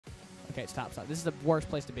Okay, stop. This is the worst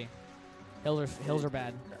place to be. Hills are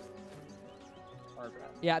bad. Are bad.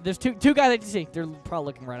 Yeah, there's two guys that you see. They're probably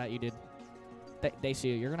looking right at you, dude. They see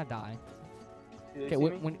you. You're gonna die. Okay,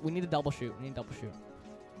 we need a double shoot. We need a double shoot.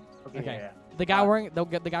 Okay. Yeah. The guy wearing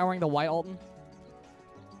the white Alton.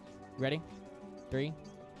 Ready? 3,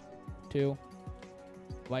 2.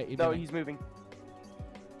 White. No, he's moving.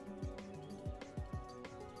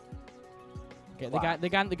 Okay, wow. the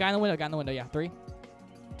guy in the window. Guy in the window. Yeah. 3,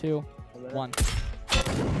 2, 1.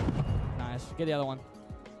 Nice. Get the other one.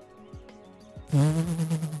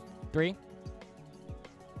 3,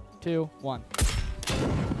 2, 1.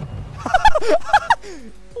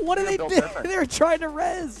 What did they do? They were trying to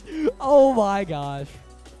res. Oh my gosh.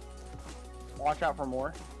 Watch out for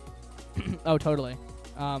more. Oh, totally.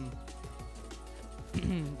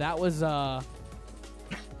 That was that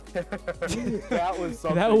was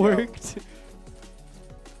something. That worked.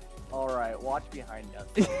 All right, watch behind us.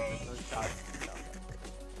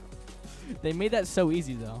 They made that so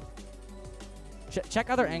easy though. Check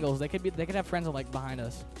other angles. They could have friends like behind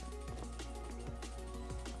us.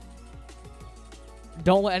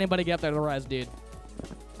 Don't let anybody get up there to res, dude.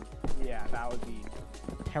 Yeah, that would be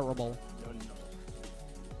terrible. No.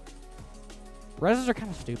 Reses are kind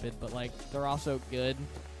of stupid, but like they're also good.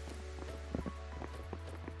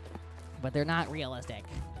 But they're not realistic.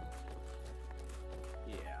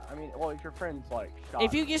 Yeah, I mean, well, if your friend's like shot.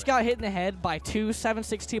 If you just got hit in the head by 2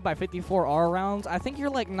 7.62 by 54R rounds, I think you're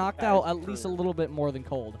like knocked out at least a little bit more than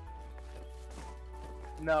cold.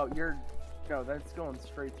 No, no, that's going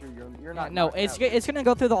straight through your. You're not. No, it's gonna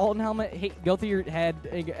go through the Alton helmet, go through your head,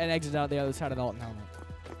 and exit out the other side of the Alton helmet.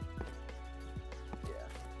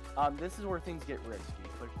 Yeah. This is where things get risky.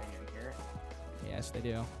 Quick thing in here. Yes, they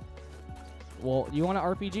do. Well, you want an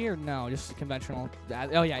RPG or no? Just conventional.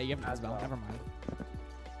 Oh yeah, you have to well. Never mind.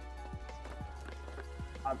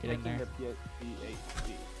 I'm taking the PhD.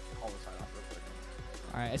 All the sign off real quick.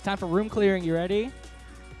 All right, it's time for room clearing. You ready?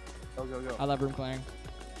 Go. I love room clearing.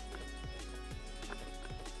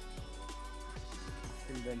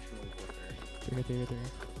 Conventional warfare. 3.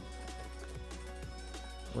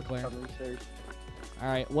 We're clear. Stairs. All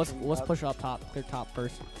right, let's push up top. Clear top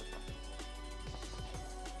first.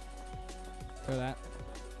 Clear that.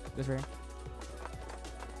 This right here.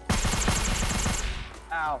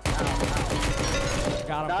 Ow.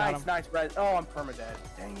 Got him. Nice, res. Oh, I'm permadead.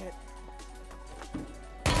 Dang it.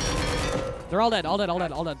 They're all dead.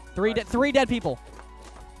 Three dead people.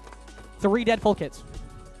 3 dead full kits.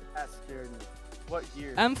 That scared me. What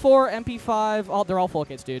gear? M4, MP5. They're all full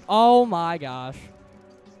kits, dude. Oh my gosh.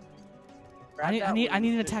 I need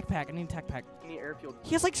an attack pack. I need an attack pack. Airfield.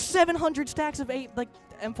 He has like 700 stacks of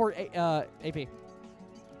M4 AP.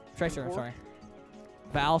 Tracer, I'm sorry.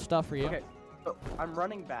 Val stuff for you. Okay. So I'm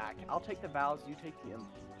running back. I'll take the valves. You take the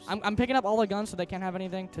M4s. I'm picking up all the guns so they can't have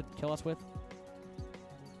anything to kill us with.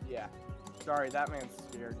 Yeah. Sorry, that man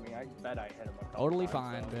scared me. I bet I hit him a couple Totally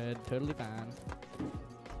times, fine, dude. Totally fine.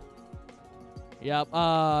 Yep. 2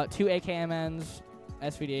 AKMNs,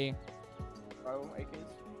 SVD. Pro AKs?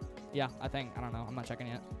 Yeah, I think. I don't know. I'm not checking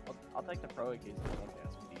yet. I'll take the Pro AKs if I want the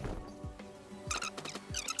SVD.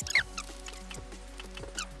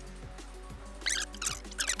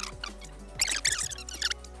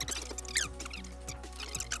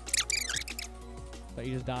 But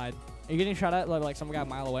you just died. Are you getting shot at like some guy a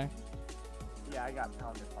mile away? Yeah, I got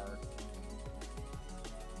pounded hard.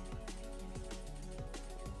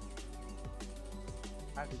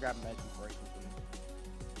 I have to grab a med before I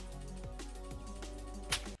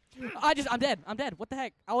can I'm dead. I'm dead. What the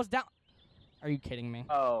heck? I was down. Are you kidding me?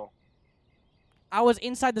 Oh. I was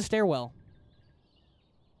inside the stairwell.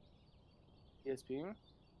 ESP?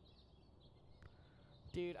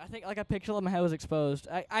 Dude, I think like a picture of my head was exposed.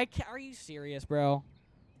 Are you serious, bro?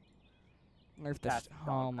 Nerf this.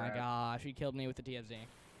 Oh my gosh, he killed me with the TSD.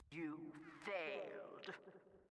 You failed.